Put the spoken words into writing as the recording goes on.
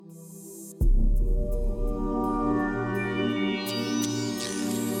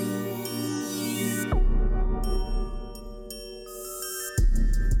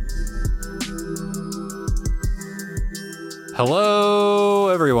Hello,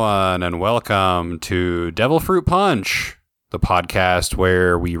 everyone, and welcome to Devil Fruit Punch, the podcast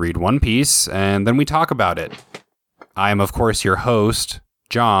where we read One Piece and then we talk about it. I am, of course, your host,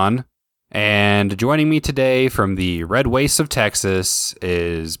 John, and joining me today from the Red Wastes of Texas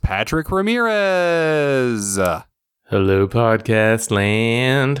is Patrick Ramirez. Hello, podcast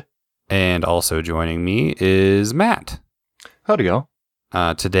land. And also joining me is Matt. Howdy, y'all.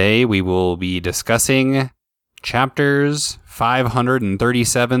 Today we will be discussing chapters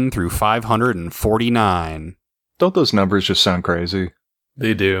 537 through 549. Don't those numbers just sound crazy?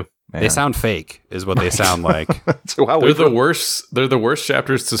 They do. Man. They sound fake, is what they sound like. So how They're the worst. They're the worst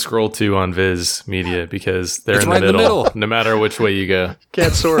chapters to scroll to on Viz Media because they're It's in, right the in the middle, middle. no matter which way you go.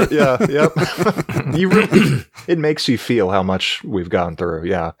 Can't sort. Yeah, yep. It makes you feel how much we've gone through.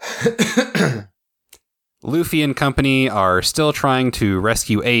 Yeah. Luffy and company are still trying to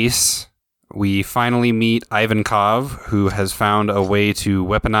rescue Ace. We finally meet Ivankov, who has found a way to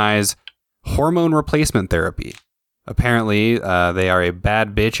weaponize hormone replacement therapy. Apparently, they are a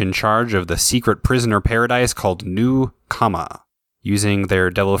bad bitch in charge of the secret prisoner paradise called New Kama. Using their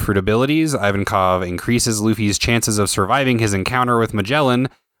Devil Fruit abilities, Ivankov increases Luffy's chances of surviving his encounter with Magellan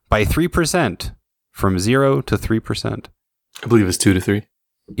by 3%, from 0 to 3%. I believe it's 2 to 3.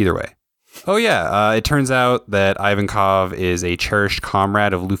 Either way. Oh yeah, it turns out that Ivankov is a cherished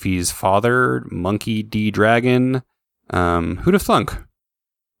comrade of Luffy's father, Monkey D. Dragon. Who'd have thunk?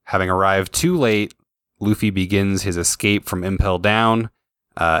 Having arrived too late, Luffy begins his escape from Impel Down.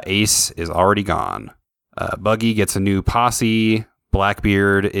 Ace is already gone. Buggy gets a new posse.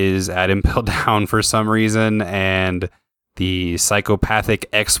 Blackbeard is at Impel Down for some reason, and the psychopathic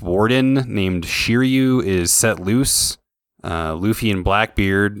ex-warden named Shiryu is set loose. Luffy and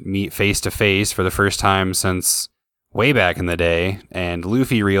Blackbeard meet face-to-face for the first time since way back in the day, and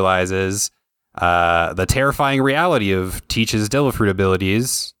Luffy realizes the terrifying reality of Teach's Devil Fruit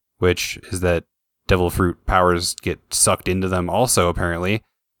abilities, which is that Devil Fruit powers get sucked into them also, apparently.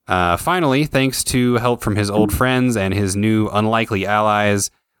 Finally, thanks to help from his old friends and his new unlikely allies,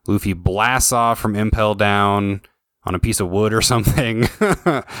 Luffy blasts off from Impel Down on a piece of wood or something.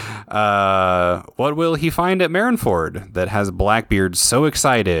 What will he find at Marineford that has Blackbeard so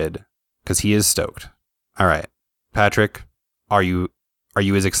excited? Because he is stoked. All right, Patrick, are you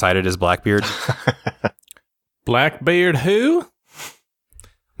as excited as Blackbeard? Blackbeard who?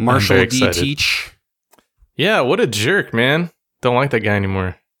 Marshall very D. excited. Teach. Yeah, what a jerk, man. Don't like that guy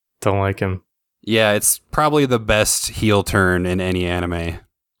anymore. Don't like him. Yeah, it's probably the best heel turn in any anime.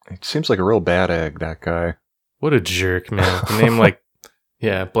 It seems like a real bad egg, that guy. What a jerk, man. The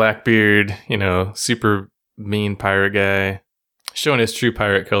name Blackbeard, super mean pirate guy. Showing his true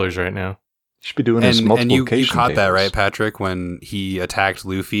pirate colors right now. Should be doing this multiple you occasion caught that, tables. right, Patrick, when he attacked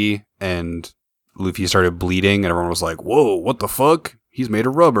Luffy and Luffy started bleeding and everyone was like, whoa, what the fuck? He's made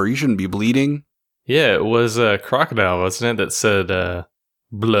of rubber. You shouldn't be bleeding. Yeah, it was a crocodile, wasn't it, that said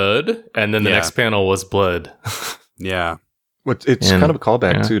blood, and then the next panel was blood. Yeah. It's kind of a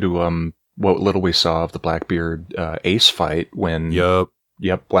callback, too, to what little we saw of the Blackbeard Ace fight when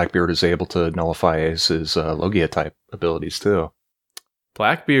Blackbeard is able to nullify Ace's Logia-type abilities, too.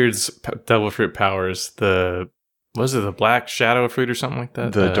 Blackbeard's Devil Fruit powers, was it the Black Shadow Fruit or something like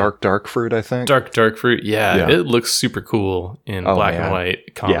that? The Dark Fruit, I think? Dark Fruit, yeah. It looks super cool in black and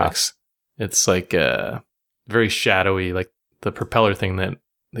white comics. Yeah. It's like very shadowy, like the propeller thing that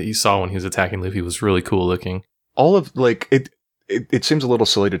you saw when he was attacking Luffy was really cool looking. All of, it seems a little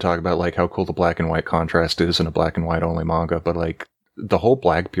silly to talk about, like, how cool the black and white contrast is in a black and white only manga, but, like, the whole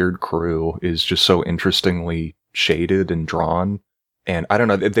Blackbeard crew is just so interestingly shaded and drawn. And I don't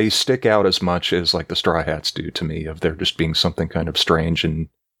know, they stick out as much as, like, the Straw Hats do to me, of there just being something kind of strange and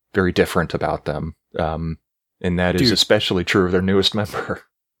very different about them. And that is especially true of their newest member.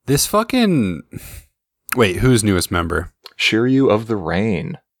 This fucking... Wait, who's newest member? Shiryu of the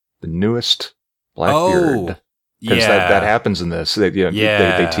Rain, the newest Blackbeard. Because that happens in this. They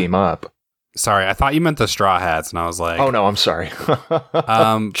team up. Sorry, I thought you meant the Straw Hats, and I was like... Oh, no, I'm sorry.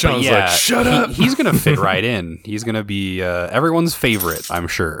 John's like, shut up! He's going to fit right in. He's going to be everyone's favorite, I'm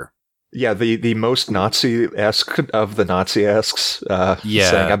sure. Yeah, the most Nazi-esque of the Nazi-esques.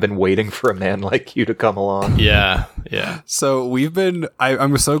 Saying, I've been waiting for a man like you to come along. Yeah. So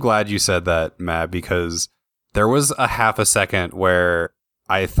I'm so glad you said that, Matt, because there was a half a second where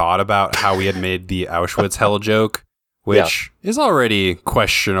I thought about how we had made the Auschwitz hell joke, which is already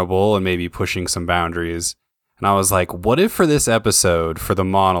questionable and maybe pushing some boundaries. And I was like, what if for this episode, for the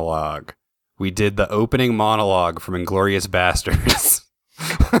monologue, we did the opening monologue from Inglourious Basterds?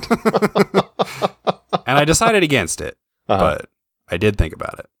 And I decided against it, but I did think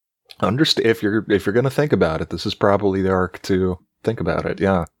about it. Understand if you're going to think about it, this is probably the arc to think about it.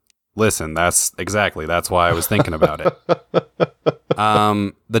 Yeah. Listen, that's why I was thinking about it.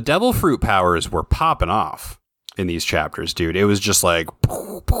 The devil fruit powers were popping off in these chapters, dude. It was just like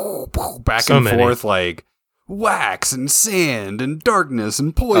back and forth, like wax and sand and darkness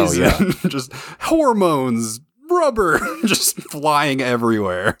and poison, just hormones, rubber, just flying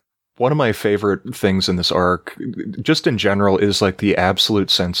everywhere. One of my favorite things in this arc, just in general, is like the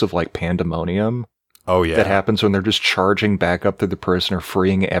absolute sense of like pandemonium. Oh, yeah. That happens when they're just charging back up to the prisoner,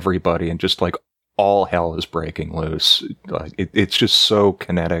 freeing everybody, and just like all hell is breaking loose. Like, it's just so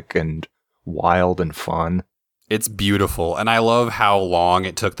kinetic and wild and fun. It's beautiful. And I love how long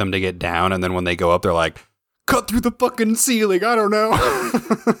it took them to get down. And then when they go up, they're like, cut through the fucking ceiling. I don't know.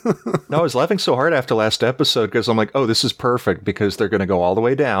 No, I was laughing so hard after last episode because I'm like, oh, this is perfect because they're going to go all the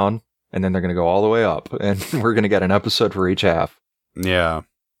way down and then they're going to go all the way up. And we're going to get an episode for each half. Yeah.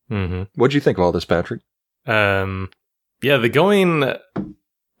 Mm-hmm. What'd you think of all this, Patrick? It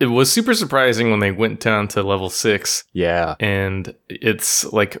was super surprising when they went down to level 6. Yeah. And it's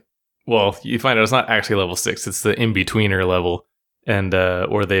like, well, you find out it's not actually level 6. It's the in-betweener level. And,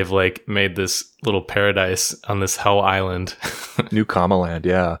 or they've like made this little paradise on this hell island. New Kamaland,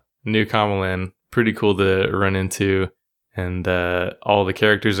 yeah. New Kamaland. Pretty cool to run into. And, all the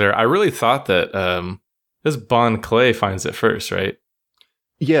characters there. I really thought that, this Bon Clay finds it first, right?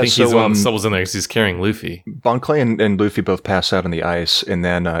 Yeah, I think he's the one that stumbles in there because he's carrying Luffy. Bon Clay and Luffy both pass out on the ice, and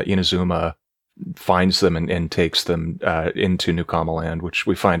then Inazuma finds them and takes them into New Kamaland, which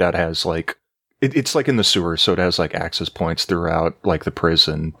we find out has like it's like in the sewers, so it has like access points throughout like the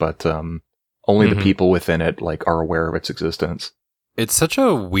prison, but only the people within it like are aware of its existence. It's such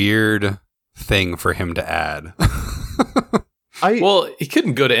a weird thing for him to add. Well, he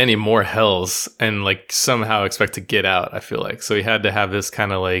couldn't go to any more hells and like somehow expect to get out, I feel like. So he had to have this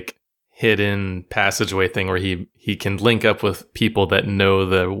kind of like hidden passageway thing where he can link up with people that know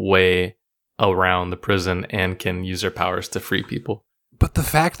the way around the prison and can use their powers to free people. But the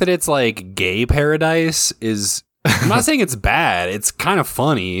fact that it's like gay paradise is, I'm not saying it's bad. It's kind of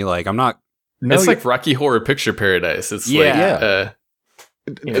funny. Like it's like Rocky Horror Picture Paradise. It's like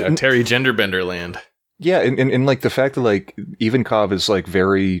Terry Genderbender land. Yeah, and like the fact that like Ivankov is like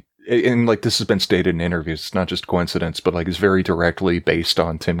very, and like this has been stated in interviews, it's not just coincidence, but like is very directly based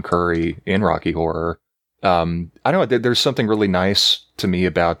on Tim Curry in Rocky Horror. I don't know, there's something really nice to me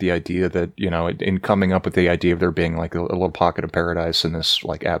about the idea that, you know, in coming up with the idea of there being like a little pocket of paradise in this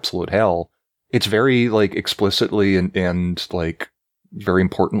like absolute hell, it's very like explicitly and like very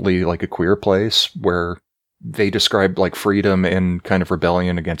importantly like a queer place where they describe like freedom and kind of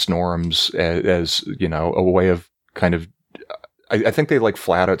rebellion against norms as you know, a way of kind of, I think they like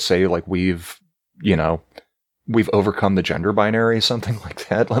flat out say like we've overcome the gender binary, something like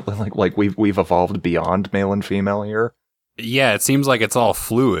that. Like we've evolved beyond male and female here. Yeah, it seems like it's all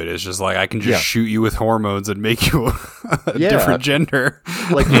fluid. It's just like I can just shoot you with hormones and make you a different gender.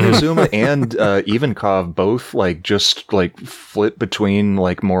 Like Inazuma and Ivankov both like just like flip between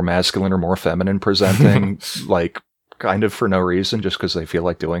like more masculine or more feminine presenting, like kind of for no reason, just because they feel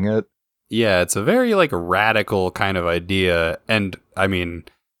like doing it. Yeah, it's a very like radical kind of idea, and I mean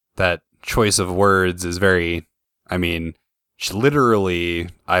that choice of words is very. I mean, literally,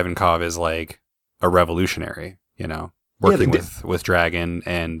 Ivankov is like a revolutionary, you know. Working with Dragon,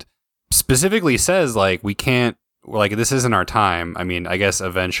 and specifically says like we can't, like this isn't our time. I mean, I guess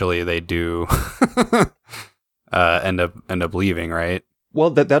eventually they do end up leaving, right?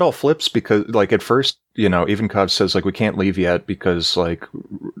 Well, that all flips because like at first, you know, Ivankov says like we can't leave yet because like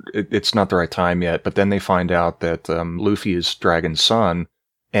it's not the right time yet. But then they find out that Luffy is Dragon's son,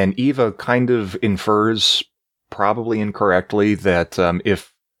 and Eva kind of infers, probably incorrectly, that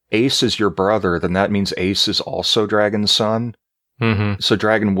if Ace is your brother, then that means Ace is also Dragon's son. Mm-hmm. So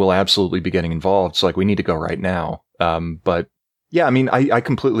Dragon will absolutely be getting involved. So like we need to go right now. But yeah, I mean, I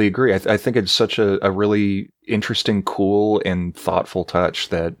completely agree. I think it's such a really interesting, cool, and thoughtful touch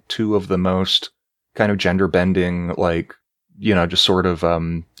that two of the most kind of gender bending, like, you know, just sort of,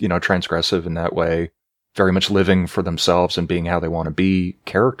 you know, transgressive in that way, very much living for themselves and being how they want to be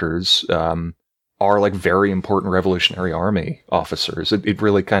characters, are like very important Revolutionary Army officers. It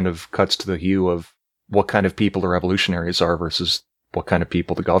really kind of cuts to the hue of what kind of people the revolutionaries are versus what kind of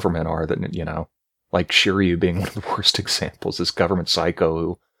people the government are. That, you know, like Shiryu being one of the worst examples, this government psycho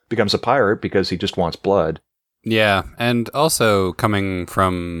who becomes a pirate because he just wants blood. Yeah, and also coming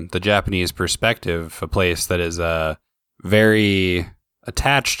from the Japanese perspective, a place that is very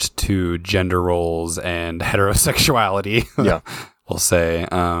attached to gender roles and heterosexuality. Yeah, we'll say.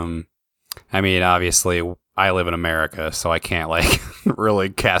 I mean, obviously, I live in America, so I can't like really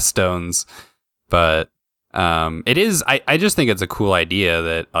cast stones. But it is. I just think it's a cool idea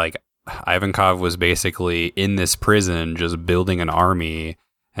that like Ivankov was basically in this prison, just building an army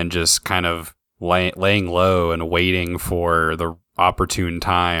and just kind of laying low and waiting for the opportune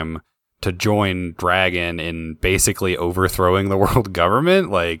time to join Dragon in basically overthrowing the world government.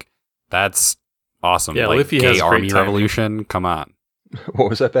 Like, that's awesome. Yeah, like, Liffy gay has army great revolution. Come on. What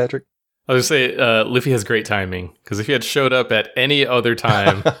was that, Patrick? I was going to say, Liffy has great timing, because if he had showed up at any other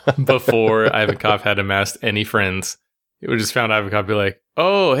time before Ivankov had amassed any friends, he would have just found Ivankov be like,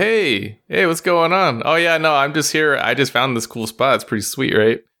 oh, hey, what's going on? Oh, yeah, no, I'm just here. I just found this cool spot. It's pretty sweet,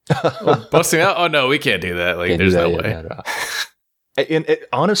 right? Oh, busting out? Oh, no, we can't do that. Like, Can't there's do that, no yeah, way. no. And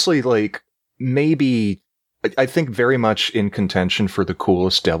honestly, like, maybe, I think very much in contention for the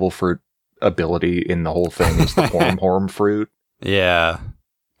coolest devil fruit ability in the whole thing is the Horm fruit. Yeah.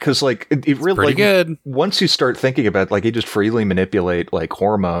 Because, like, it really, pretty like, good. Once you start thinking about, like, you just freely manipulate, like,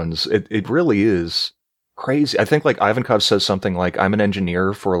 hormones, it really is crazy. I think, like, Ivankov says something like, I'm an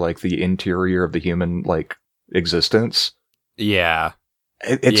engineer for, like, the interior of the human, like, existence. Yeah.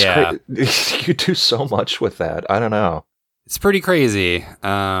 It's you do so much with that. I don't know. It's pretty crazy.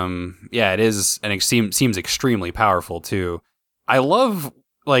 Yeah, it is, and it seems extremely powerful too. I love,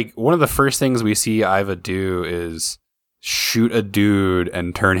 like, one of the first things we see Iva do is shoot a dude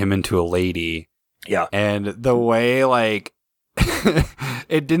and turn him into a lady. Yeah. And the way, like,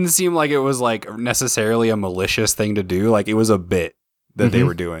 it didn't seem like it was, like, necessarily a malicious thing to do. Like, it was a bit that they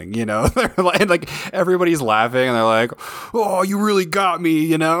were doing, you know? They're like, everybody's laughing and they're like, oh, you really got me,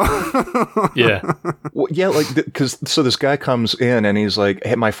 you know? Yeah. Well, yeah, like, because so this guy comes in and he's like,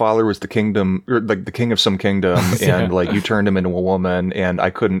 hey, my father was the kingdom, or like the king of some kingdom, and like, you turned him into a woman and I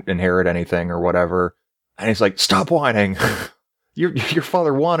couldn't inherit anything or whatever. And he's like, stop whining. Your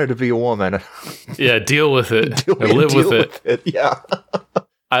father wanted to be a woman. Yeah, deal with it. Live with it. Yeah.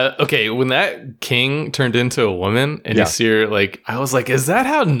 Okay, when that king turned into a woman and you see her, like, I was like, is that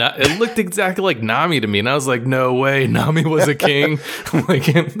how it looked exactly like Nami to me? And I was like, no way, Nami was a king.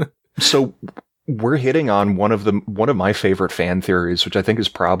 So we're hitting on one of my favorite fan theories, which I think is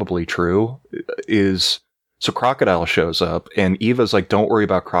probably true, is so Crocodile shows up and Eva's like, don't worry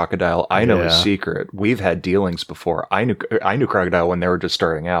about Crocodile. I know his secret. We've had dealings before. I knew Crocodile when they were just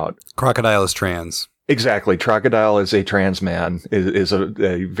starting out. Crocodile is trans. Exactly. Crocodile is a trans man is a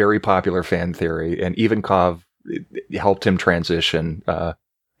very popular fan theory, and Ivankov helped him transition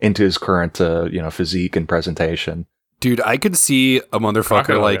into his current physique and presentation. Dude, I could see a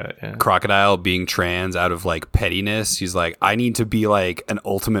motherfucker Crocodile being trans out of like pettiness. He's like, I need to be like an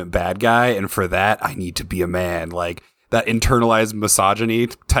ultimate bad guy, and for that I need to be a man. Like that internalized misogyny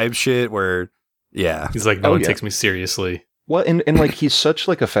type shit where he's like, no one takes me seriously. Well, and like, he's such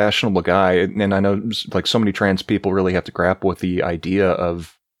like a fashionable guy, and I know like so many trans people really have to grapple with the idea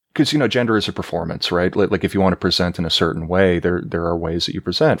of, because, gender is a performance, right? Like if you want to present in a certain way, there are ways that you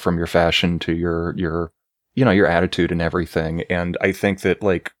present, from your fashion to your attitude and everything. And I think that,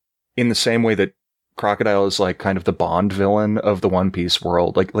 like, in the same way that Crocodile is like kind of the Bond villain of the One Piece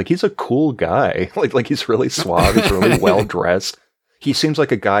world, like he's a cool guy. Like he's really suave, he's really well dressed. He seems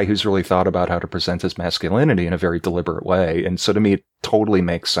like a guy who's really thought about how to present his masculinity in a very deliberate way. And so to me, it totally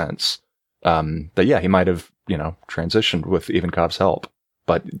makes sense. That he might have, transitioned with Ivankov's help,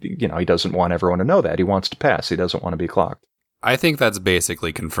 but, he doesn't want everyone to know that. He wants to pass. He doesn't want to be clocked. I think that's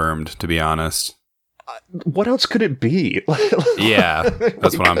basically confirmed, to be honest. What else could it be? Yeah,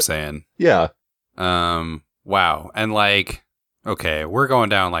 that's what I'm saying. Yeah. Wow. And like, okay, we're going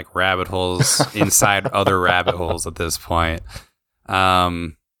down like rabbit holes inside other rabbit holes at this point.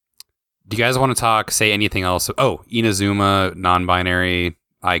 Do you guys want to say anything else? Oh, Inazuma, non-binary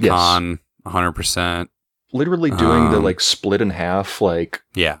icon, 100%. Literally doing the like split in half, like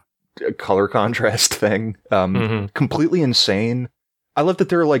color contrast thing. Completely insane. I love that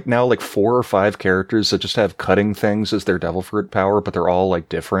there are like now like 4 or 5 characters that just have cutting things as their devil fruit power, but they're all like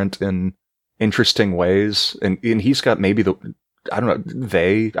different in interesting ways. And he's got maybe I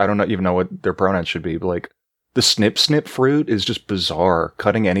don't even know what their pronouns should be, but like, the snip fruit is just bizarre.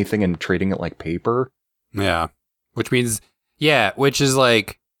 Cutting anything and treating it like paper. Yeah. Which is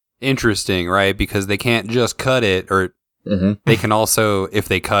like interesting, right? Because they can't just cut it, or they can also, if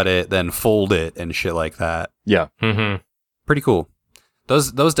they cut it, then fold it and shit like that. Yeah. Pretty cool.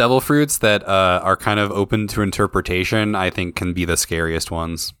 Those devil fruits that are kind of open to interpretation, I think, can be the scariest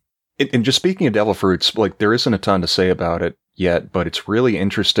ones. And just speaking of devil fruits, like, there isn't a ton to say about it yet, but it's really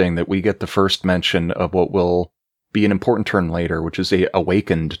interesting that we get the first mention of what will be an important turn later, which is a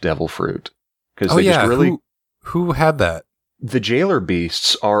awakened devil fruit. Because just really, who had that? the jailer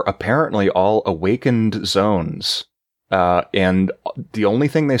beasts are apparently all awakened zones. And the only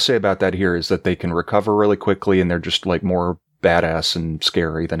thing they say about that here is that they can recover really quickly and they're just like more badass and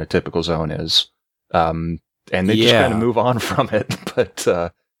scary than a typical zone is. And they just kind of move on from it. But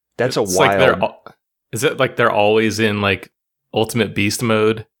that's it's wild. Like is it like they're always in like ultimate beast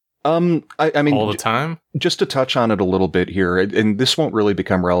mode? I mean, all the time? Just to touch on it a little bit here, and this won't really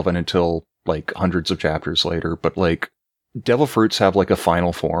become relevant until like hundreds of chapters later, but like devil fruits have like a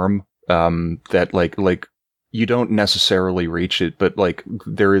final form that like you don't necessarily reach it, but like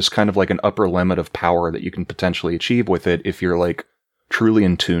there is kind of like an upper limit of power that you can potentially achieve with it if you're like truly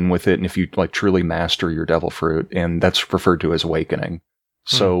in tune with it and if you like truly master your devil fruit, and that's referred to as awakening.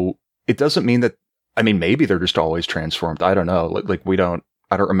 So it doesn't mean that, I mean, maybe they're just always transformed. I don't know. Like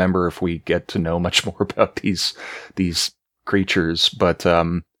I don't remember if we get to know much more about these creatures, but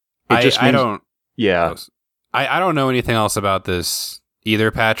it just means, I don't. Yeah, I don't know anything else about this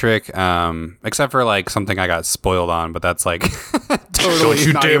either, Patrick. Except for like something I got spoiled on, but that's like totally don't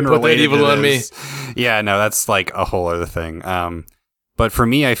you not dare even put that related evil to on me. this. Yeah, no, that's like a whole other thing. But for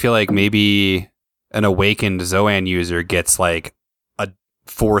me, I feel like maybe an awakened Zoan user gets like a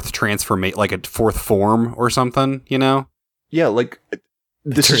fourth transformation, like a fourth form or something. You know? Yeah, like.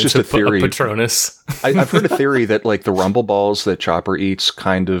 This is just a theory. Patronus. I've heard a theory that like the rumble balls that Chopper eats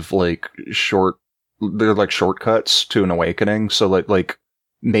kind of like they're like shortcuts to an awakening. So like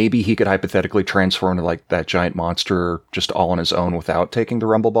maybe he could hypothetically transform into like that giant monster just all on his own without taking the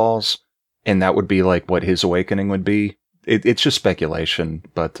rumble balls. And that would be like what his awakening would be. It's just speculation,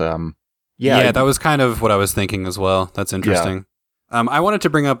 but yeah, that was kind of what I was thinking as well. That's interesting. Yeah. I wanted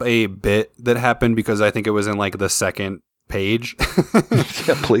to bring up a bit that happened because I think it was in like the second page.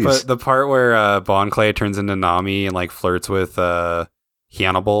 Yeah, please. But the part where Bon Clay turns into Nami and like flirts with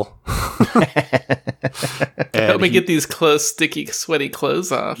Hannibal. Help me get these sticky, sweaty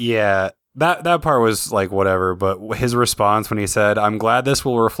clothes off. Yeah, that part was like whatever, but his response when he said, "I'm glad this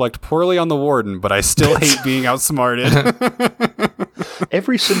will reflect poorly on the Warden, but I still hate being outsmarted."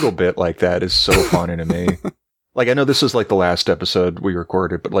 Every single bit like that is so funny to me. Like, I know this is like the last episode we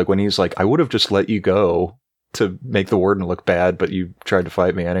recorded, but like when he's like, "I would have just let you go to make the Warden look bad, but you tried to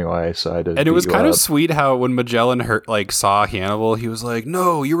fight me anyway, so I had to." And it was kind of sweet how when Magellan saw Hannibal, he was like,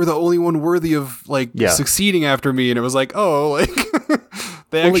 "No, you were the only one worthy of succeeding after me." And it was like, oh, like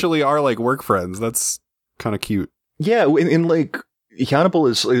they actually are like work friends. That's kind of cute. Yeah, and like Hannibal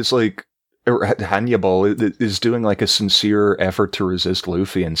is like, or Hannibal is doing like a sincere effort to resist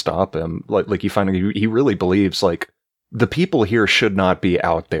Luffy and stop him. Like you find he really believes like the people here should not be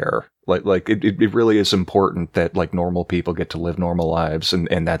out there. Like it really is important that like normal people get to live normal lives,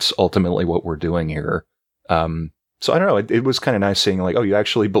 and that's ultimately what we're doing here. So I don't know. It was kind of nice seeing like, oh, you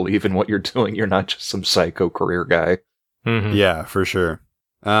actually believe in what you're doing. You're not just some psycho career guy. Mm-hmm. Yeah, for sure.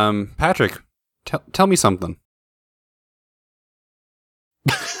 Patrick, tell me something.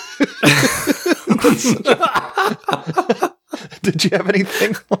 Did you have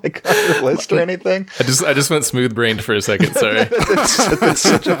anything like on your list or anything? I just went smooth brained for a second. Sorry. that's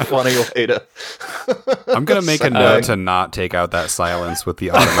such a funny way to. I'm gonna make a note to not take out that silence with the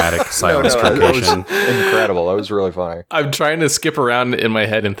automatic silence truncation. That was incredible. That was really funny. I'm trying to skip around in my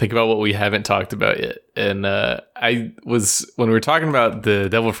head and think about what we haven't talked about yet. And when we were talking about the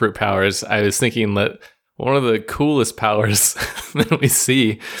devil fruit powers, I was thinking that one of the coolest powers that we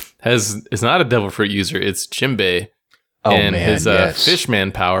see is not a devil fruit user. It's Jinbei. His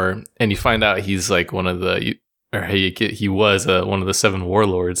fishman power, and you find out he's like one of the, or he was one of the 7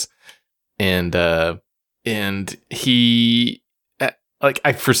 warlords, and he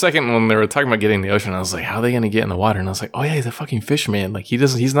for a second when they were talking about getting in the ocean, I was like, how are they going to get in the water? And I was like, oh yeah, he's a fucking fishman. Like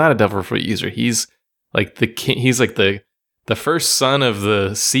he's not a devil fruit user. He's like the king. He's like the first son of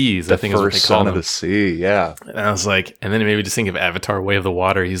the seas. I think is what they call him. The first son of the sea. Yeah. And I was like, and then maybe just think of Avatar: Way of the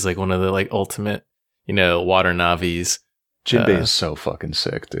Water. He's like one of the like ultimate, water Navis. Jinbei is so fucking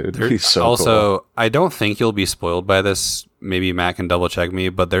sick, dude. He's so also, cool. I don't think you'll be spoiled by this. Maybe Matt can double check me,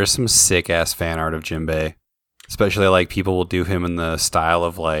 but there's some sick ass fan art of Jinbei. Especially like people will do him in the style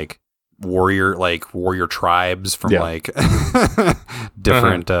of like warrior tribes from like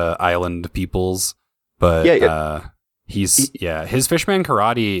different island peoples. But his Fishman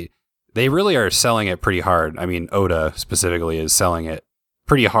Karate, they really are selling it pretty hard. I mean, Oda specifically is selling it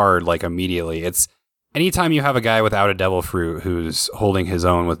pretty hard, like immediately. It's anytime you have a guy without a devil fruit who's holding his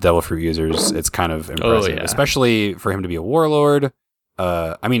own with devil fruit users, it's kind of impressive, especially for him to be a warlord.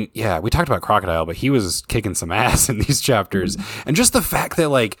 I mean, yeah, we talked about Crocodile, but he was kicking some ass in these chapters. And just the fact that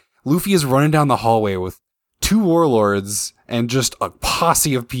like Luffy is running down the hallway with 2 warlords and just a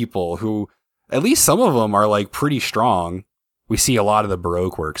posse of people who, at least some of them are like pretty strong. we see a lot of the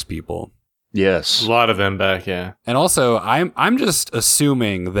Baroque Works people. Yes. A lot of them back, yeah. And also, I'm just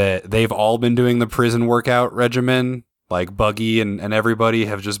assuming that they've all been doing the prison workout regimen. Like Buggy and everybody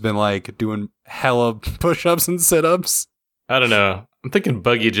have just been like doing hella push-ups and sit-ups. I don't know. I'm thinking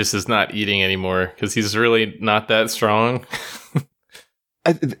Buggy just is not eating anymore because he's really not that strong.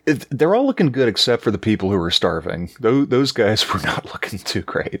 They're all looking good except for the people who are starving. Those guys were not looking too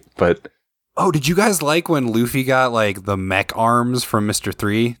great. But did you guys like when Luffy got like the mech arms from Mr.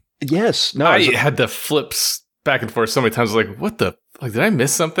 3? Yes. No, I had the flips back and forth so many times. Like, what the? Like, did I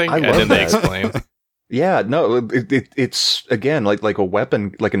miss something? And then they explained. Yeah, no, it's again like a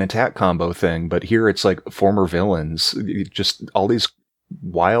weapon, like an attack combo thing, but here it's like former villains, just all these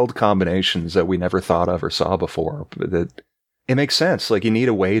wild combinations that we never thought of or saw before. That it makes sense. Like you need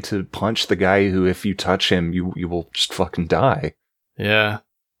a way to punch the guy who, if you touch him, you will just fucking die. Yeah,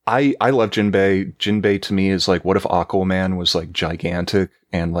 I love Jinbei. Jinbei to me is like, what if Aquaman was like gigantic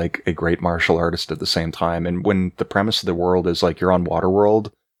and like a great martial artist at the same time? And when the premise of the world is like you're on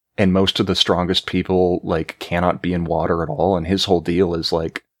Waterworld. And most of the strongest people, like, cannot be in water at all. And his whole deal is,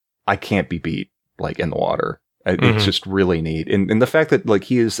 like, I can't be beat, like, in the water. It's just really neat. And the fact that, like,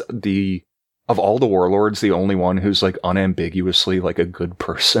 he is of all the warlords, the only one who's, like, unambiguously, like, a good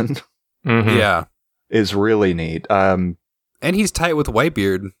person. Yeah. Is really neat. And he's tight with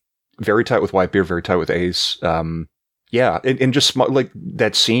Whitebeard. Very tight with Whitebeard, very tight with Ace. Yeah, and just, like,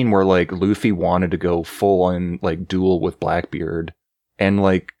 that scene where, like, Luffy wanted to go full on, like, duel with Blackbeard. And,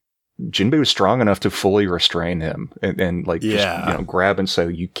 like, Jinbei was strong enough to fully restrain him and just grab and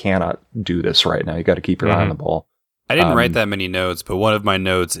say, you cannot do this right now. You got to keep your eye on the ball. I didn't write that many notes, but one of my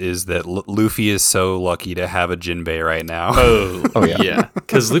notes is that Luffy is so lucky to have a Jinbei right now. Oh yeah. Yeah.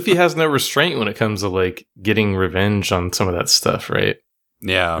 Because Luffy has no restraint when it comes to like getting revenge on some of that stuff, right?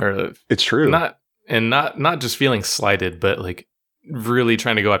 Yeah. Or, it's true. Not just feeling slighted, but like really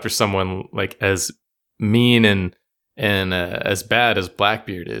trying to go after someone like as mean and as bad as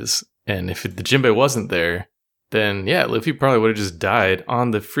Blackbeard is. And if the Jinbei wasn't there, then yeah, Luffy probably would have just died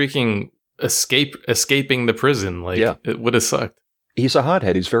on the freaking escaping the prison. Like, it would have sucked. He's a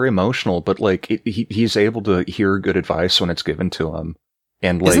hothead. He's very emotional, but like he's able to hear good advice when it's given to him.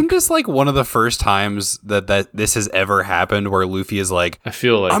 And like, isn't this like one of the first times that this has ever happened where Luffy is like, I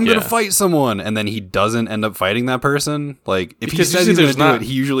feel like I'm gonna fight someone, and then he doesn't end up fighting that person? Like, if he says he's gonna do it,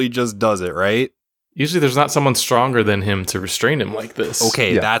 he usually just does it, right? Usually there's not someone stronger than him to restrain him like this.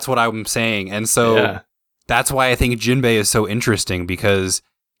 Okay, that's what I'm saying. And so that's why I think Jinbei is so interesting, because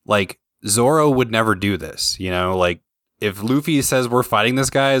like Zoro would never do this, you know? Like if Luffy says we're fighting this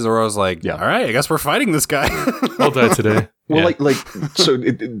guy, Zoro's like, all right, I guess we're fighting this guy. I'll die today. Well,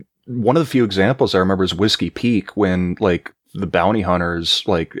 one of the few examples I remember is Whiskey Peak, when like the bounty hunters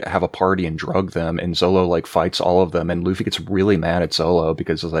like have a party and drug them, and Zolo like fights all of them, and Luffy gets really mad at Zolo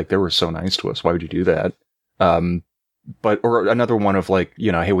because it's like, they were so nice to us, why would you do that? Or another one of like,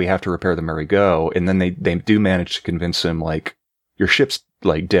 you know, hey, we have to repair the Merry-Go, and then they do manage to convince him like, your ship's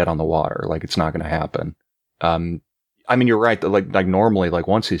like dead on the water, like it's not going to happen. I mean, you're right that like normally, like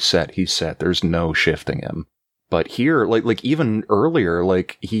once he's set, there's no shifting him. But here, like even earlier,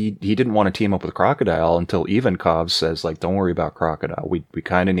 like he didn't want to team up with Crocodile until Ivankov says, like, don't worry about Crocodile. We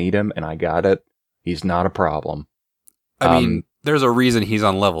kind of need him, and I got it. He's not a problem. I mean, there's a reason he's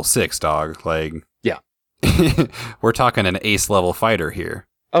on level 6, dog. Like, yeah, we're talking an ace level fighter here.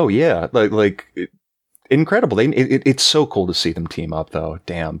 Oh yeah, incredible. It's so cool to see them team up, though.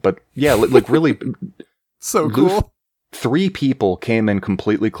 Damn, but yeah, like really, so cool. 3 people came in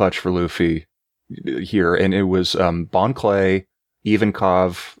completely clutch for Luffy here, and it was Bon Clay,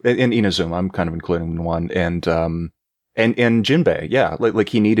 Ivankov, and Inazuma. I'm kind of including in one, and Jinbei. Yeah, like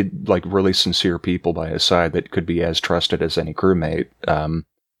he needed like really sincere people by his side that could be as trusted as any crewmate. And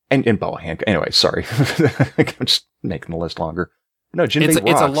Boa Hancock. Anyway, sorry, I'm just making the list longer. No, Jinbei rocks.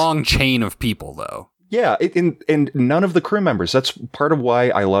 It's a long chain of people, though. Yeah, and none of the crew members. That's part of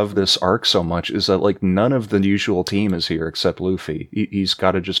why I love this arc so much, is that like none of the usual team is here except Luffy. He's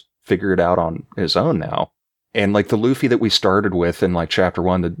got to just figure it out on his own now. And like the Luffy that we started with in like chapter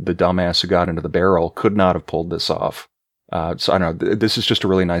 1, the dumbass who got into the barrel, could not have pulled this off. So I don't know. This is just a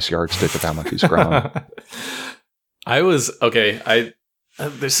really nice yardstick of how much he's grown. This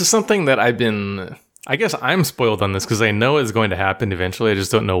is something that I guess I'm spoiled on this because I know it's going to happen eventually. I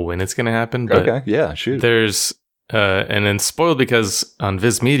just don't know when it's going to happen. But okay, yeah, shoot. There's, and then spoiled because on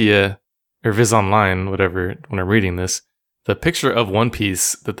Viz Media, or Viz Online, whatever, when I'm reading this, the picture of One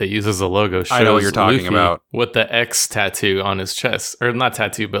Piece that they use as a logo shows I know what you're talking Luffy about. With the X tattoo on his chest. Or not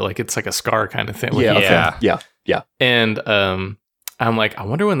tattoo, but like it's like a scar kind of thing. Yeah, yeah. And I'm like, I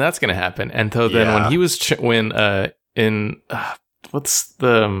wonder when that's going to happen. And so then when he was, when in what's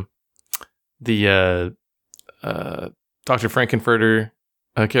the Dr. Frankenfurter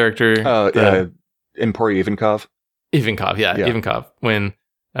character? Emporia Ivankov. Ivankov. When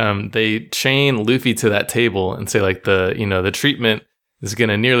they chain Luffy to that table and say like the treatment is going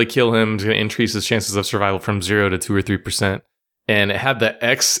to nearly kill him, it's going to increase his chances of survival from 0 to 2 or 3%. And it had the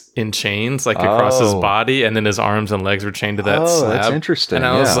X in chains like across his body, and then his arms and legs were chained to that slab. That's interesting. And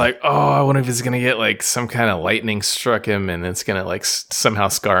I was like, I wonder if he's going to get like some kind of lightning struck him and it's going to like somehow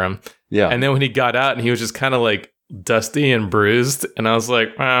scar him. Yeah. And then when he got out and he was just kind of like dusty and bruised, and I was like,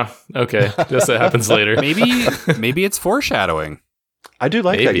 okay, guess that happens later. Maybe it's foreshadowing. I do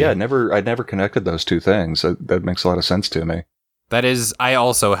like that. Yeah, I never connected those two things. That makes a lot of sense to me. That is, I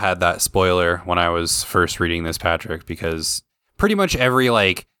also had that spoiler when I was first reading this, Patrick, because pretty much every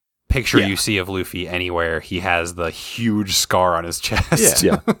like picture you see of Luffy anywhere, he has the huge scar on his chest.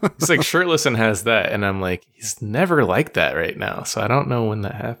 Yeah. He's like shirtless and has that, and I'm like, he's never like that right now, so I don't know when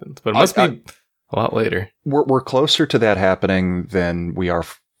that happens, but it must be a lot later. We're closer to that happening than we are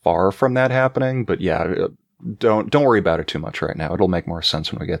far from that happening, but yeah, don't worry about it too much right now. It'll make more sense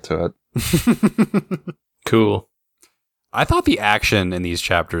when we get to it. Cool. I thought the action in these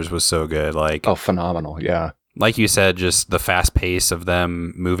chapters was so good. Like, phenomenal. Yeah. Like you said, just the fast pace of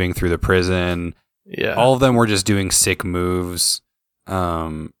them moving through the prison. Yeah. All of them were just doing sick moves.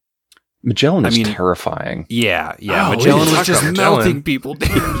 Magellan is terrifying. Yeah. Magellan was just melting people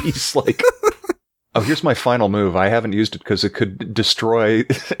down. He's like, here's my final move. I haven't used it because it could destroy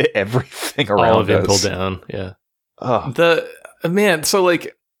everything around us. All of Impel Down. Yeah. So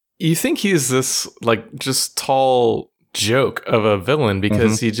like, you think he's this like just tall joke of a villain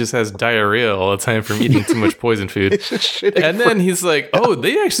because he just has diarrhea all the time from eating too much poison food. And then he's like,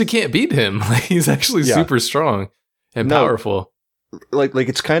 they actually can't beat him. Like, he's actually super strong and powerful. Like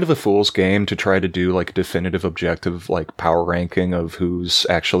it's kind of a fool's game to try to do like a definitive objective like power ranking of who's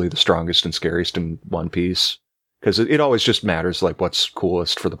actually the strongest and scariest in One Piece, because it always just matters like what's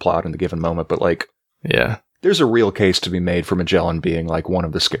coolest for the plot in the given moment. But like, there's a real case to be made for Magellan being like one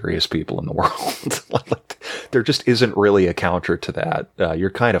of the scariest people in the world. Like, there just isn't really a counter to that.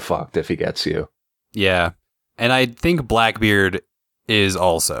 You're kind of fucked if he gets you. Yeah. And I think Blackbeard is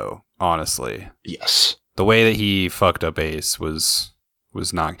also, honestly. Yes. The way that he fucked up Ace was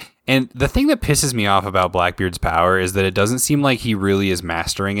not. And the thing that pisses me off about Blackbeard's power is that it doesn't seem like he really is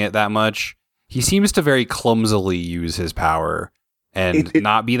mastering it that much. He seems to very clumsily use his power and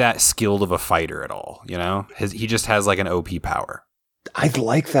not be that skilled of a fighter at all, you know? He just has like an OP power. I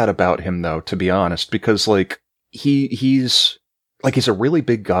like that about him though, to be honest, because like he's a really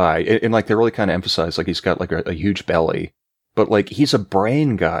big guy, and like they really kind of emphasize like he's got like a huge belly, but like he's a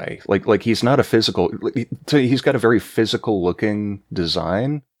brain guy. Like he's not a physical. He's got a very physical looking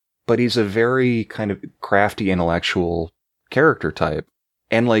design, but he's a very kind of crafty intellectual character type,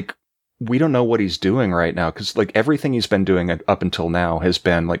 and like we don't know what he's doing right now because like everything he's been doing up until now has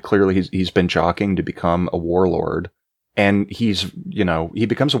been like clearly he's been jockeying to become a warlord. And he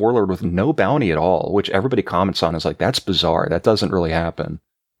becomes a warlord with no bounty at all, which everybody comments on as like, that's bizarre. That doesn't really happen.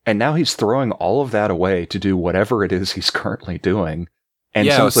 And now he's throwing all of that away to do whatever it is he's currently doing.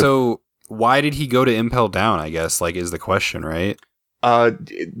 And so why did he go to Impel Down, I guess, like is the question, right?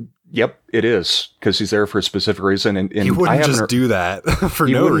 Yep, it is. Because he's there for a specific reason. And he wouldn't just do that for no reason.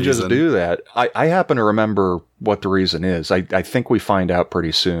 He wouldn't just do that. I happen to remember what the reason is. I think we find out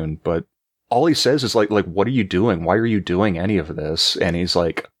pretty soon, but all he says is like, what are you doing? Why are you doing any of this? And he's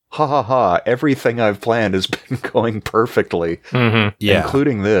like, ha ha ha, everything I've planned has been going perfectly.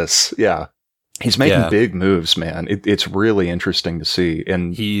 Including this. Yeah. He's making big moves, man. It's really interesting to see.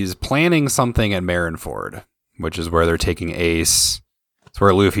 And he's planning something at Marineford, which is where they're taking Ace. It's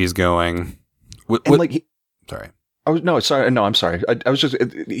where Luffy's going. Sorry. I'm sorry. I was just,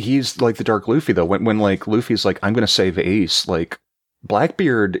 he's like the Dark Luffy though. When like Luffy's like, I'm going to save Ace, like,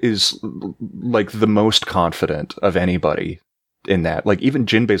 Blackbeard is like the most confident of anybody in that. Like even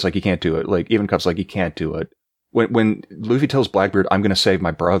Jinbei's like he can't do it. Like even Cup's like he can't do it. When Luffy tells Blackbeard, I'm going to save my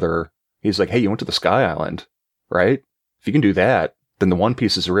brother, he's like, hey, you went to the Sky Island, right? If you can do that, then the One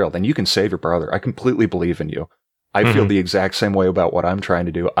Piece is real. Then you can save your brother. I completely believe in you. I feel the exact same way about what I'm trying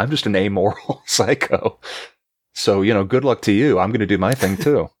to do. I'm just an amoral psycho. So, good luck to you. I'm going to do my thing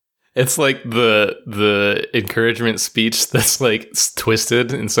too. It's like the encouragement speech that's like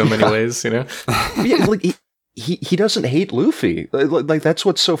twisted in so many ways, you know? Yeah, like he doesn't hate Luffy. Like that's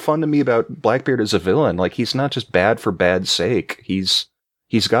what's so fun to me about Blackbeard as a villain. Like he's not just bad for bad's sake. He's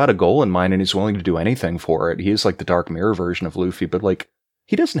got a goal in mind and he's willing to do anything for it. He is like the Dark Mirror version of Luffy, but like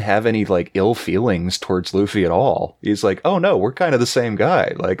he doesn't have any like ill feelings towards Luffy at all. He's like, oh no, we're kind of the same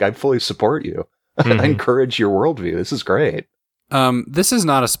guy. Like I fully support you. I encourage your worldview. This is great. This is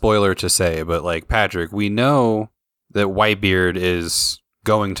not a spoiler to say, but like, Patrick, we know that Whitebeard is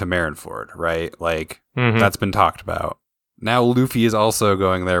going to Marineford, right? Like, that's been talked about. Now Luffy is also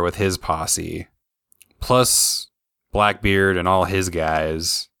going there with his posse, plus Blackbeard and all his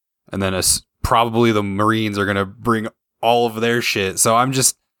guys, and then probably the Marines are gonna bring all of their shit. So I'm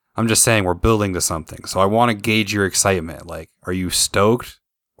just saying we're building to something. So I want to gauge your excitement. Like, are you stoked?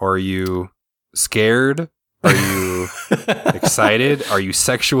 Or are you scared? Are you excited? Are you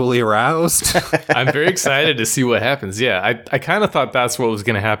sexually aroused? I'm very excited to see what happens. Yeah, I kind of thought that's what was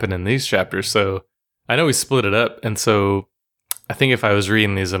going to happen in these chapters. So I know we split it up. And so I think if I was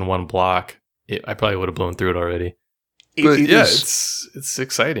reading these in one block, I probably would have blown through it already. But it's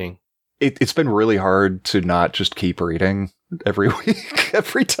exciting. It's been really hard to not just keep reading every week.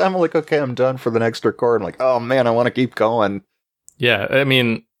 Every time I'm like, okay, I'm done for the next record. I'm like, oh man, I want to keep going. Yeah, I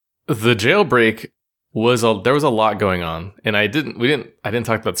mean, the jailbreak there was a lot going on, and I didn't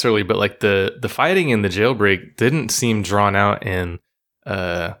talk about this earlier, but like the fighting in the jailbreak didn't seem drawn out and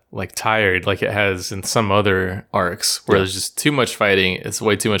like tired like it has in some other arcs where there's just too much fighting. It's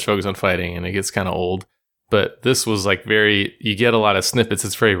way too much focus on fighting, and it gets kind of old. But this was like you get a lot of snippets.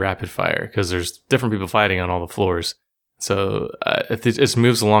 It's very rapid fire because there's different people fighting on all the floors. So it just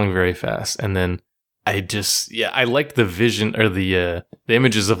moves along very fast. And then I like the vision or the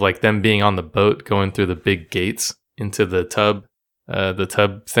images of like them being on the boat going through the big gates into the tub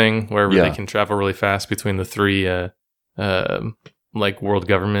thing where they can travel really fast between the three like world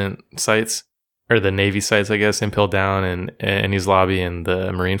government sites or the Navy sites, I guess, Impel Down and Enies Lobby and the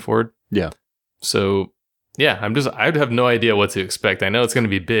Marineford. Yeah. So yeah, I'd have no idea what to expect. I know it's going to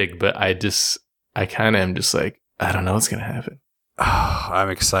be big, but I kind of am just like, I don't know what's going to happen. Oh, I'm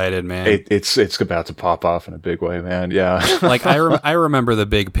excited, man. It's about to pop off in a big way, man. Yeah. Like I remember the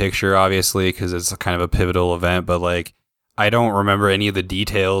big picture, obviously, because it's kind of a pivotal event, but like, I don't remember any of the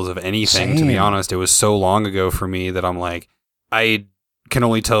details of anything, to be honest. It was so long ago for me that I'm like, I can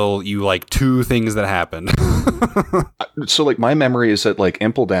only tell you like two things that happened. So like my memory is that like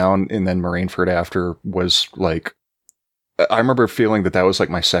Impel Down and then Marineford after was like, I remember feeling that was like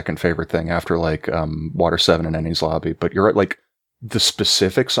my second favorite thing after like Water 7 and Enies Lobby. But you're right, like the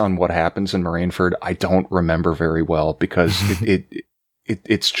specifics on what happens in Marineford, I don't remember very well because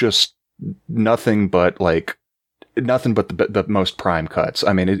it's just nothing but the most prime cuts.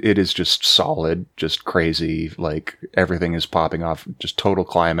 I mean, it is just solid, just crazy. Like everything is popping off, just total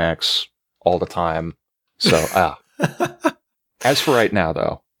climax all the time. So, as for right now,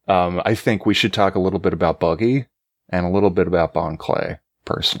 though, I think we should talk a little bit about Buggy and a little bit about Bon Clay,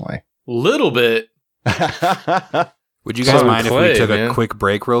 personally. Little bit. Would you guys mind if we took a quick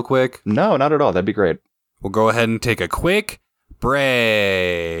break real quick? No, not at all. That'd be great. We'll go ahead and take a quick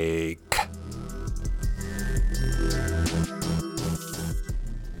break.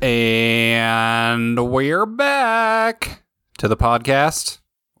 And we're back to the podcast.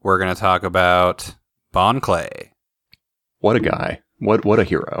 We're going to talk about Bon Clay. What a guy. What a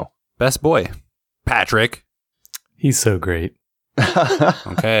hero. Best boy. Patrick. He's so great.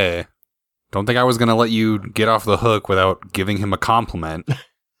 Okay. Don't think I was going to let you get off the hook without giving him a compliment.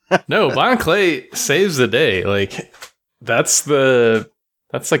 No, Bon Clay saves the day. Like, it's not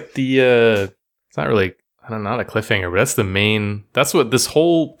really, I don't know, not a cliffhanger, but that's what this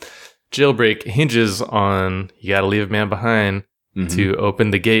whole jailbreak hinges on. You got to leave a man behind to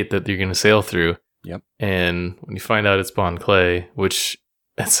open the gate that you're going to sail through. Yep. And when you find out it's Bon Clay, which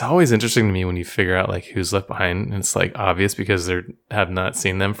it's always interesting to me when you figure out like who's left behind, and it's like obvious because they have not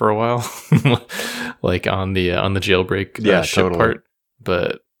seen them for a while, like on the jailbreak ship totally. Part.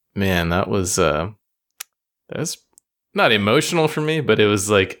 But man, that was not emotional for me, but it was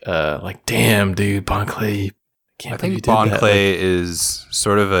like damn, dude, Bon Clay. I think Bon Clay is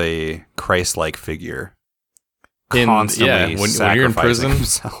sort of a Christ-like figure. Constantly when you're in prison.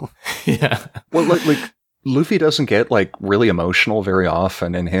 Yeah. Well, like Luffy doesn't get like really emotional very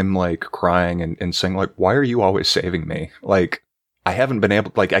often, and him like crying and saying like, "Why are you always saving me? Like, I haven't been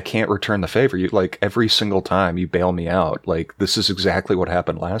able, like, I can't return the favor. You like every single time you bail me out. Like, this is exactly what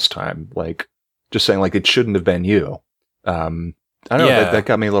happened last time. Like, just saying like it shouldn't have been you." I don't know. That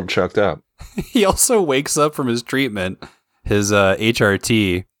got me a little choked up. He also wakes up from his treatment, his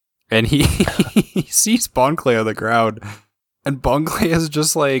HRT. And he sees Bon Clay on the ground, and Bon Clay has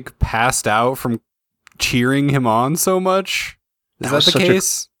just like passed out from cheering him on so much. Is that the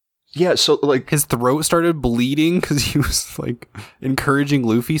case? Yeah, so like his throat started bleeding because he was like encouraging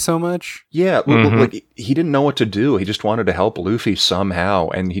Luffy so much. Yeah, like he didn't know what to do. He just wanted to help Luffy somehow,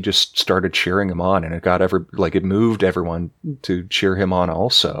 and he just started cheering him on, and it moved everyone to cheer him on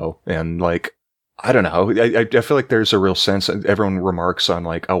also, and like I don't know. I feel like there's a real sense. Everyone remarks on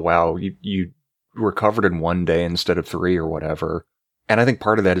like, oh wow, you were covered in 1 day instead of 3 or whatever. And I think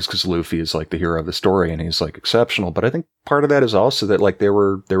part of that is because Luffy is like the hero of the story and he's like exceptional. But I think part of that is also that like they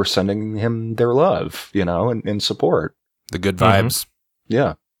were sending him their love, you know, and support. The good vibes.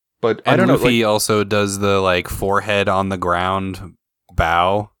 Yeah. But and I don't Luffy know. Like, also does the like forehead on the ground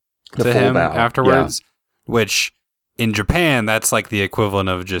bow to him afterwards, which in Japan, that's like the equivalent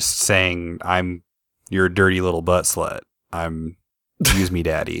of just saying, I'm your dirty little butt slut. Use me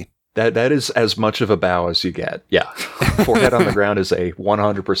daddy. That is as much of a bow as you get. Yeah. Forehead on the ground is a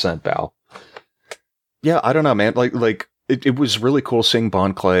 100% bow. Yeah, I don't know, man. Like it was really cool seeing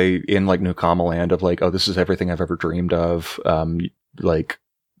Bon Clay in like New Kama Land of like, oh, this is everything I've ever dreamed of. Like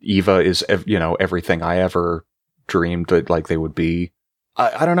Eva is, you know, everything I ever dreamed that like they would be.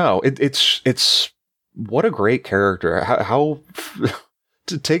 I don't know. It's what a great character. How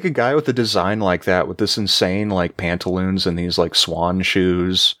to take a guy with a design like that, with this insane like pantaloons and these like swan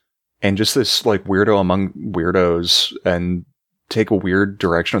shoes, and just this like weirdo among weirdos, and take a weird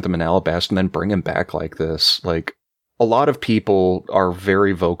direction with him in Alabasta and then bring him back like this. Like, a lot of people are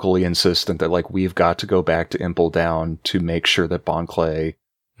very vocally insistent that like we've got to go back to Impel Down to make sure that Bon Clay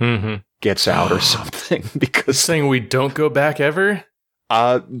gets out or something. Because saying we don't go back ever?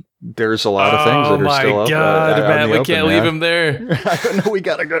 There's a lot of things that are still up. Oh my God, man, we can't leave him there. I don't know. We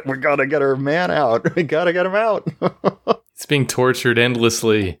gotta get our man out. We gotta get him out. It's being tortured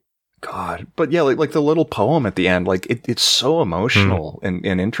endlessly. God, but yeah, like the little poem at the end, like it's so emotional and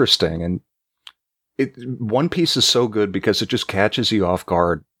interesting, and One Piece is so good because it just catches you off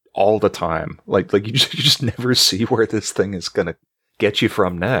guard all the time. Like you just never see where this thing is gonna get you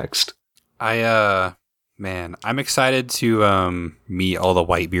from next. Man, I'm excited to meet all the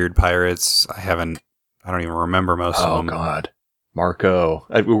Whitebeard pirates. I don't even remember most of them. Oh God, Marco.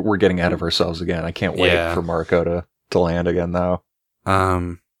 We're getting ahead of ourselves again. I can't wait for Marco to land again, though.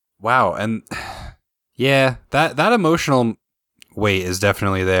 Wow, and yeah, that emotional weight is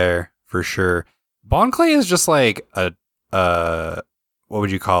definitely there for sure. Bon Clay is just like a what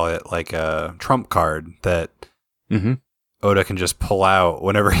would you call it? Like a trump card that Oda can just pull out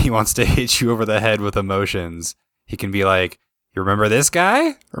whenever he wants to hit you over the head with emotions. He can be like, you remember this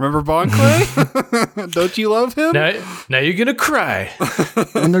guy? Remember Bon Clay? Don't you love him? Now you're going to cry.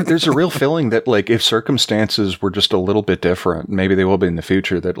 And there's a real feeling that, like, if circumstances were just a little bit different, maybe they will be in the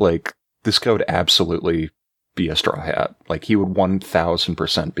future, that, like, this guy would absolutely be a Straw Hat. Like, he would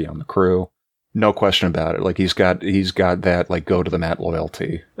 1000% be on the crew. No question about it. Like, he's got that, like, go to the mat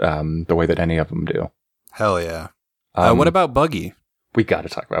loyalty, the way that any of them do. Hell yeah. What about Buggy? We got to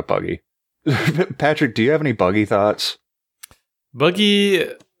talk about Buggy. Patrick, do you have any Buggy thoughts? Buggy.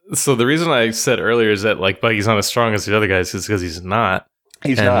 So the reason I said earlier is that like Buggy's not as strong as the other guys is because he's not.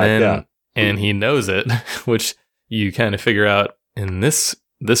 And he knows it, which you kind of figure out in this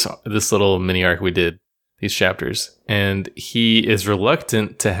little mini arc we did, these chapters. And he is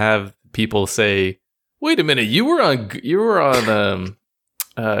reluctant to have people say, "Wait a minute, you were on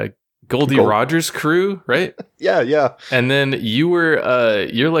Goldie Rogers' crew, right?" Yeah. And then you're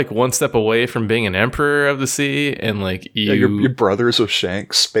like one step away from being an emperor of the sea, and like your brothers with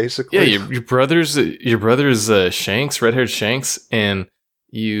Shanks, basically. Yeah, your brothers Shanks, red-haired Shanks, and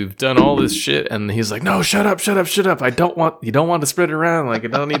you've done all this shit. And he's like, "No, shut up! You don't want to spread it around. Like, I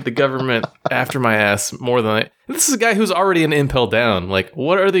don't need the government after my ass more than this is a guy who's already an Impel Down. Like,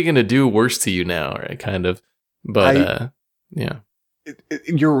 what are they gonna do worse to you now?" Right? Kind of, but yeah.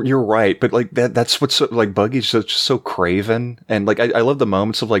 You're right, but like that's what's so, like Buggy's just so craven, and like I love the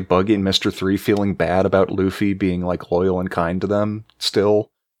moments of like Buggy and Mr. 3 feeling bad about Luffy being like loyal and kind to them still,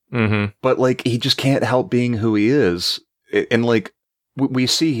 but like he just can't help being who he is, and like we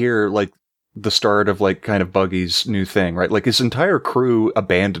see here like the start of like kind of Buggy's new thing, right? Like his entire crew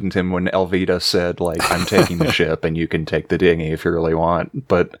abandoned him when Elvita said like, "I'm taking the ship and you can take the dinghy if you really want,"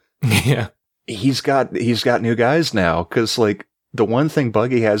 but yeah, he's got new guys now, because like. The one thing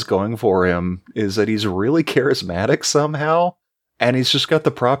Buggy has going for him is that he's really charismatic somehow, and he's just got the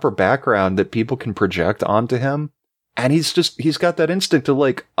proper background that people can project onto him. And he's got that instinct of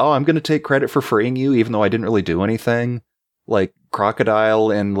like, oh, I'm going to take credit for freeing you, even though I didn't really do anything. Like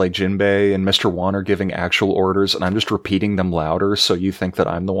Crocodile and like Jinbei and Mr. 1 are giving actual orders, and I'm just repeating them louder, so you think that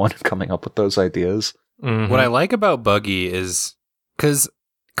I'm the one coming up with those ideas. What I like about Buggy is, because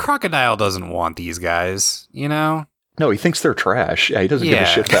Crocodile doesn't want these guys, you know? No, he thinks they're trash. Yeah, he doesn't give a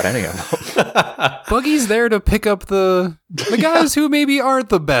shit about any of them. Buggy's there to pick up the guys who maybe aren't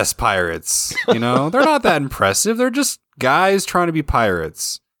the best pirates. You know, they're not that impressive. They're just guys trying to be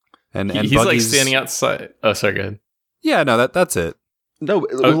pirates. And he's Buggy's like standing outside. Oh, sorry, go ahead. Yeah, no, that's it. No,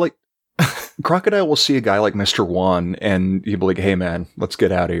 like Crocodile will see a guy like Mr. One and he'll be like, hey man, let's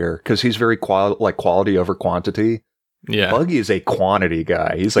get out of here. Because he's very quality over quantity. Yeah. Buggy is a quantity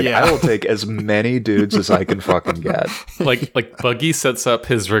guy. He's like, I will take as many dudes as I can fucking get. Like Buggy sets up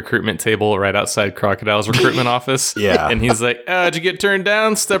his recruitment table right outside Crocodile's recruitment office. Yeah. And he's like, did you get turned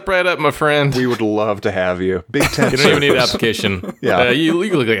down? Step right up, my friend. We would love to have you. Big tent. You don't even need an application. Yeah. You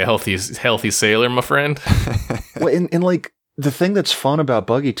look like a healthy sailor, my friend. Well, and like, the thing that's fun about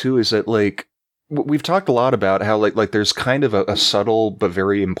Buggy, too, is that, like, we've talked a lot about how like there's kind of a subtle but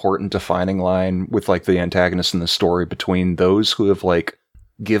very important defining line with like the antagonist in the story between those who have like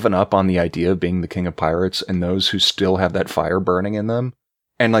given up on the idea of being the king of pirates and those who still have that fire burning in them.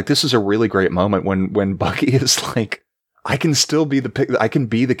 And like this is a really great moment when Buggy is like, I can be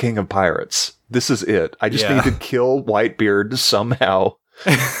the king of pirates. This is it. I just need to kill Whitebeard somehow.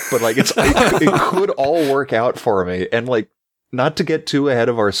 But like it could all work out for me. And like, not to get too ahead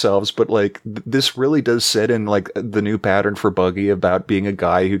of ourselves, but like this really does set in like the new pattern for Buggy about being a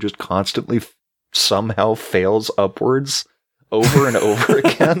guy who just constantly somehow fails upwards over and over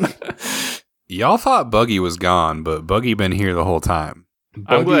again. Y'all thought Buggy was gone, but Buggy been here the whole time.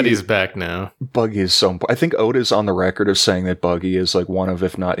 I'm glad he's back now. Buggy is so important. I think Oda's on the record of saying that Buggy is like one of,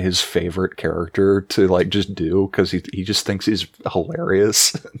 if not his favorite character to like just do because he just thinks he's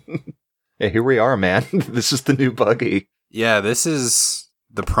hilarious. Yeah, here we are, man. This is the new Buggy. Yeah, this is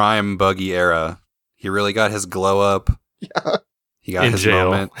the prime Buggy era. He really got his glow up. Yeah. He got his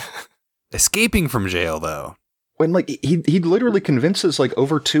moment. Escaping from jail, though. When, like, he literally convinces, like,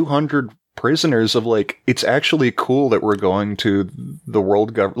 over 200 prisoners of, like, it's actually cool that we're going to the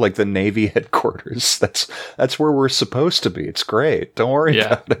world like, the Navy headquarters. That's where we're supposed to be. It's great. Don't worry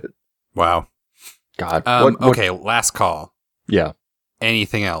about it. Wow. God. Okay, last call. Yeah.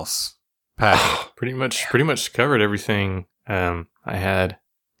 Anything else? Pat. Pretty much covered everything I had.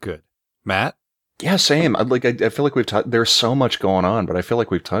 Good. Matt? Yeah, same. I feel like there's so much going on, but I feel like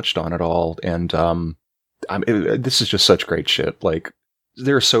we've touched on it all. And this is just such great shit. Like,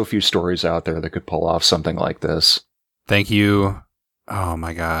 there are so few stories out there that could pull off something like this. Thank you. Oh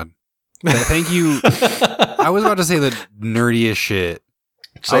my God. Thank you. I was about to say the nerdiest shit.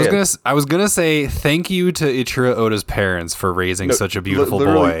 I was gonna say thank you to Ichiro Oda's parents for raising such a beautiful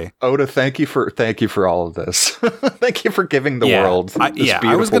boy. Oda, thank you for all of this. Thank you for giving the world this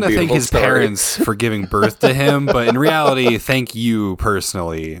I was gonna thank his parents for giving birth to him, but in reality, thank you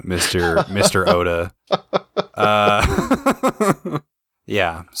personally, Mr. Oda.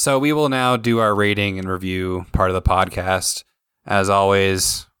 Yeah. So we will now do our rating and review part of the podcast. As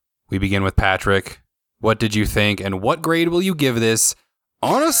always, we begin with Patrick. What did you think, and what grade will you give this?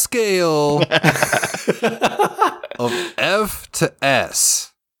 On a scale of F to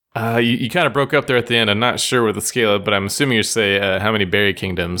S. You kind of broke up there at the end. I'm not sure what the scale is, but I'm assuming you say how many berry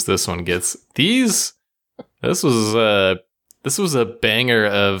kingdoms this one gets. This was a banger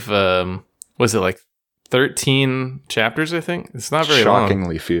of was it like 13 chapters, I think? It's not very long.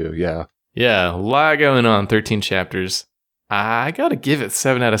 Shockingly few, yeah. Yeah, a lot going on, 13 chapters. I gotta give it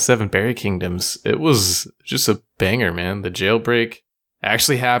 7 out of 7 berry kingdoms. It was just a banger, man. The jailbreak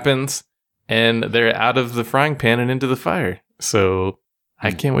actually happens, and they're out of the frying pan and into the fire. So I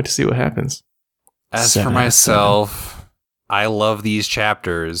can't wait to see what happens. As for myself, I love these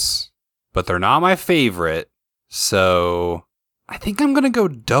chapters, but they're not my favorite. So I think I'm going to go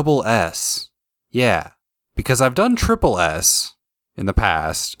double S. Yeah, because I've done triple S in the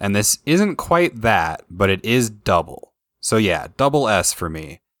past, and this isn't quite that, but it is double. So yeah, double S for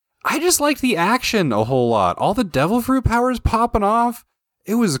me. I just liked the action a whole lot. All the devil fruit powers popping off.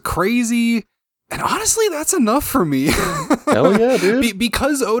 It was crazy. And honestly, that's enough for me. Hell yeah, dude.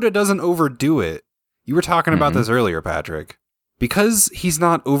 Because Oda doesn't overdo it. You were talking about this earlier, Patrick. Because he's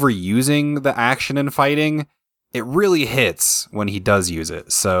not overusing the action and fighting, it really hits when he does use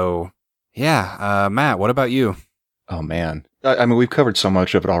it. So, yeah. Matt, what about you? Oh, man. I mean, we've covered so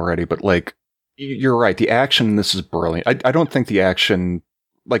much of it already, but, like, you're right. The action in this is brilliant. I don't think the action,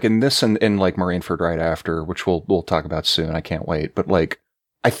 like, in this and in, like, Marineford right after, which we'll talk about soon. I can't wait. But, like,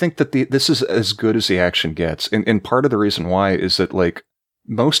 I think that this is as good as the action gets. And part of the reason why is that, like,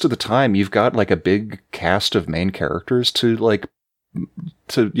 most of the time you've got, like, a big cast of main characters to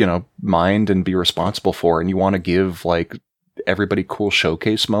mind and be responsible for. And you want to give, like, everybody cool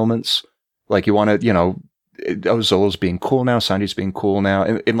showcase moments. Like, you want to, Zolo's being cool now, Sanji's being cool now.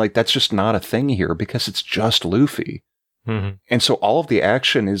 And like, that's just not a thing here because it's just Luffy. Mm-hmm. And so all of the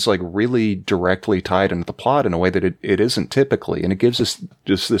action is like really directly tied into the plot in a way that it isn't typically. And it gives us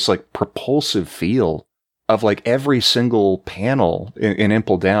just this like propulsive feel of like every single panel in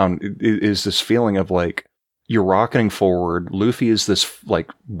Impel Down is this feeling of like, you're rocketing forward. Luffy is this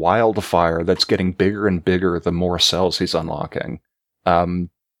like wildfire that's getting bigger and bigger the more cells he's unlocking. The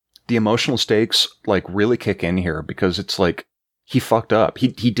emotional stakes like really kick in here because it's like he fucked up. He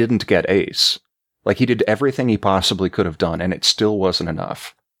didn't get Ace. Like he did everything he possibly could have done, and it still wasn't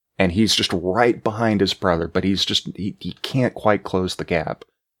enough. And he's just right behind his brother, but he's just he can't quite close the gap.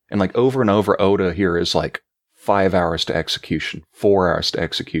 And like over and over, Oda here is like 5 hours to execution, 4 hours to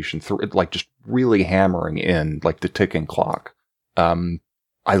execution, like just really hammering in like the ticking clock.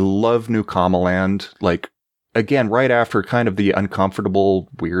 I love New Kama Land. Like again, right after kind of the uncomfortable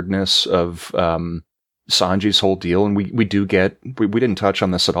weirdness of Sanji's whole deal, and we do get we didn't touch on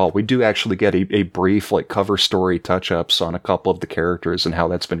this at all. We do actually get a brief like cover story touch ups on a couple of the characters and how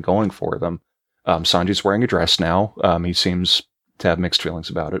that's been going for them. Sanji's wearing a dress now. He seems to have mixed feelings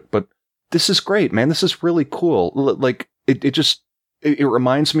about it, but this is great, man. This is really cool. Like it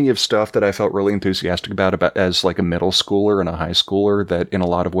reminds me of stuff that I felt really enthusiastic about as like a middle schooler and a high schooler, that in a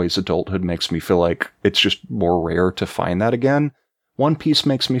lot of ways adulthood makes me feel like it's just more rare to find that again. One Piece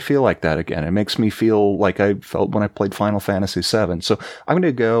makes me feel like that again. It makes me feel like I felt when I played Final Fantasy VII. So I'm going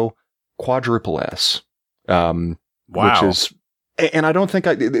to go quadruple S. Wow. Which is, and I don't think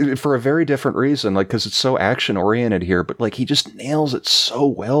for a very different reason, like, cause it's so action oriented here, but like he just nails it so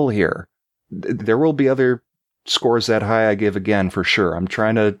well here. There will be other scores that high I give again for sure. I'm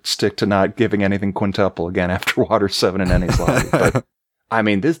trying to stick to not giving anything quintuple again after Water 7 and Enies Lobby. But I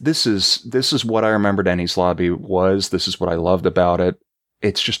mean, this is what I remembered Enies Lobby was. This is what I loved about it.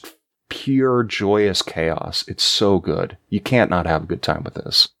 It's just pure joyous chaos. It's so good. You can't not have a good time with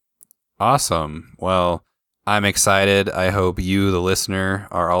this. Awesome. Well, I'm excited. I hope you, the listener,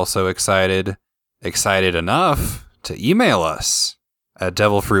 are also excited. Excited enough to email us at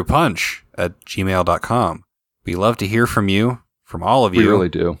devilfruitpunch@gmail.com. We love to hear from you, from all of you. We really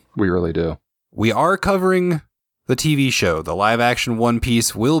do. We really do. We are covering the TV show. The live action One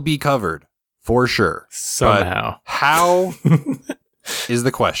Piece will be covered for sure. Somehow. But how is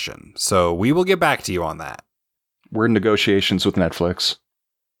the question. So we will get back to you on that. We're in negotiations with Netflix.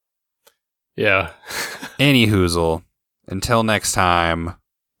 Yeah. Any hoozle. Until next time.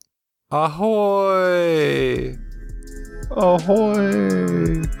 Ahoy!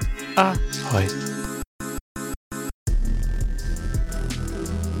 Ahoy! Ahoy.